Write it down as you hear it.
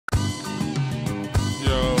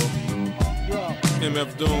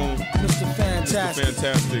MF Doom, Mr. Fantastic, Mr.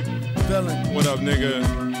 Fantastic. Villain. What up, nigga?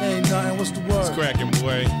 Ain't nothing, what's the word? It's cracking,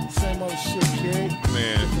 boy. Same old shit, kid.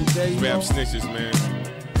 Man, Day, rap snitches, man.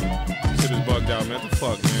 Shit is bugged out, man. What the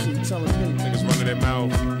fuck, man? Shit telling me. Niggas running their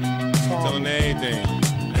mouth, telling everything,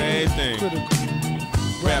 everything. Critical.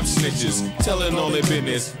 Rap snitches, telling all their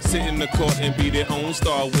business. Sit in the court and be their own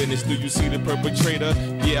star witness. Do you see the perpetrator?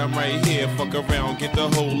 Yeah, I'm right here. Fuck around, get the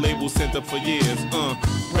whole label sent up for years.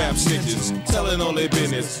 Rap snitches, telling all their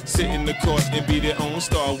business. Sit in the court and be their own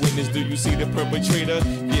star witness. Do you see the perpetrator?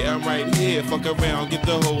 Yeah, I'm right here. Fuck around, get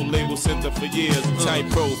the whole label sent up for years. Tight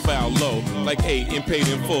profile, low, like 8 and paid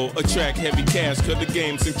in full. Attract heavy cash, cause the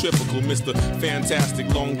game's centrifugal. Mr. Fantastic,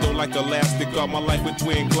 long though like elastic. Got my life with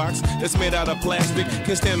twin Glocks that's made out of plastic.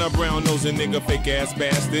 Can stand up brown nosing nigga, fake ass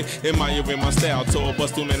bastard. Admiring my style, tall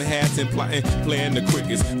bust through Manhattan, plotting, playing the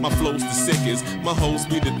quickest. My flow's the sickest, my hoes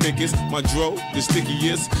be the thickest. My dro, the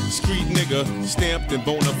stickiest. Street nigga, stamped and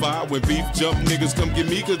bona fide. When beef jump, niggas come get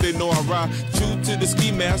me cause they know I ride. True to the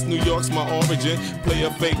ski mask, New York's my origin. Play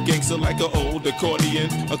a fake gangster like an old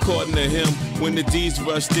accordion. According to him, when the D's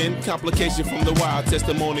rushed in, complication from the wild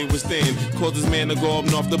testimony was thin. Caused his man to go up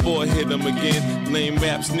north, the boy hit him again. Lame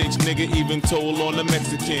rap snitch nigga, even told on the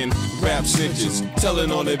Mexican. Rap snitches,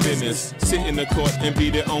 telling all their business. Sit in the court and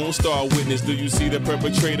be their own star witness. Do you see the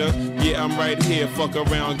perpetrator? Yeah, I'm right here. Fuck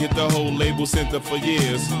around, get the whole label sent up for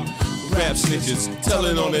years. Rap snitches,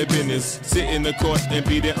 telling all their business. Sit in the court and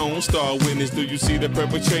be their own star witness. Do you see the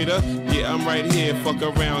perpetrator? Yeah, I'm right here. Fuck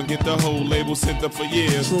around, get the whole label sent up for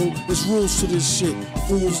years. True, there's rules to this shit.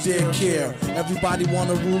 Fools dare care. Everybody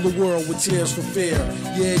wanna rule the world with tears for fear.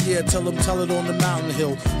 Yeah, tell it on the mountain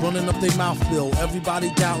hill. Running up their mouth bill.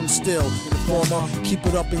 Everybody doubting still. Informer, keep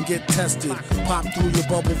it up and get tested. Pop through your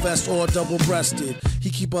bubble vest or double-breasted. He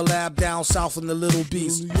keep a lab down south in the Little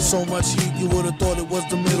Beast. So much heat you would've thought it was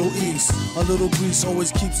the Middle East. A little grease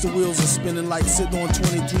always keeps the wheels a spinning, like sitting on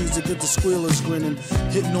 23s to get the squealers grinning.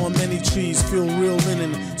 Hitting on many trees, feel real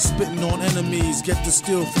linen. Spitting on enemies, get the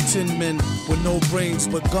steel for 10 men with no brains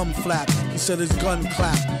but gum flap. He said his gun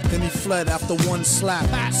clapped, then he fled after one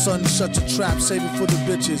slap. Son, shut your trap, save it for the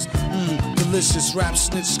bitches. Delicious, rap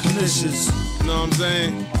snitch delicious. You know what I'm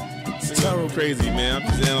saying? It's terrible. Crazy, man. I'm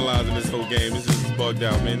just analyzing this whole game. This is bugged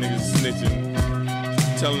out, man. Niggas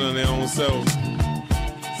snitching, telling on their own self.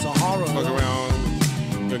 It's a horror. Fuck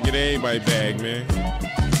around, gonna get everybody bag, man.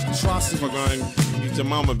 Atrocity. Fuck around and get your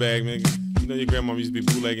mama bag, man. You know your grandma used to be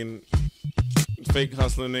bootlegging, fake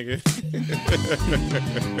hustling, nigga.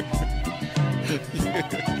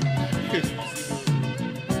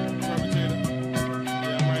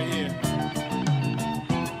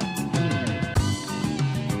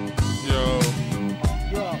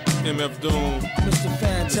 MF Doom, Mr.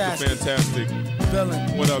 Fantastic, Mr. Fantastic.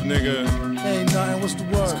 Villain. What up, nigga? Ain't nothing, what's the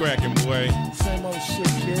word? It's cracking, boy. Same old shit,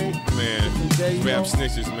 kid. Man, Day, rap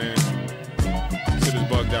snitches, man. Shit is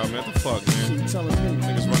bugged out, man. What the fuck, man? Shit telling me.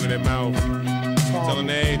 Niggas running their mouth, telling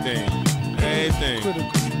everything, everything.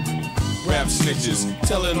 Critical. Rap snitches,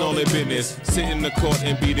 telling all their business. Sit in the court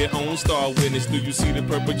and be their own star witness. Do you see the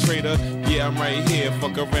perpetrator? Yeah, I'm right here.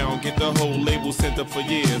 Fuck around, get the whole label sent up for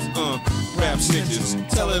years. Rap snitches,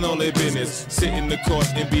 telling all their business. Sit in the court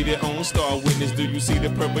and be their own star witness. Do you see the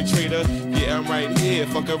perpetrator? Yeah, I'm right here.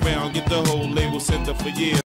 Fuck around, get the whole label sent up for years.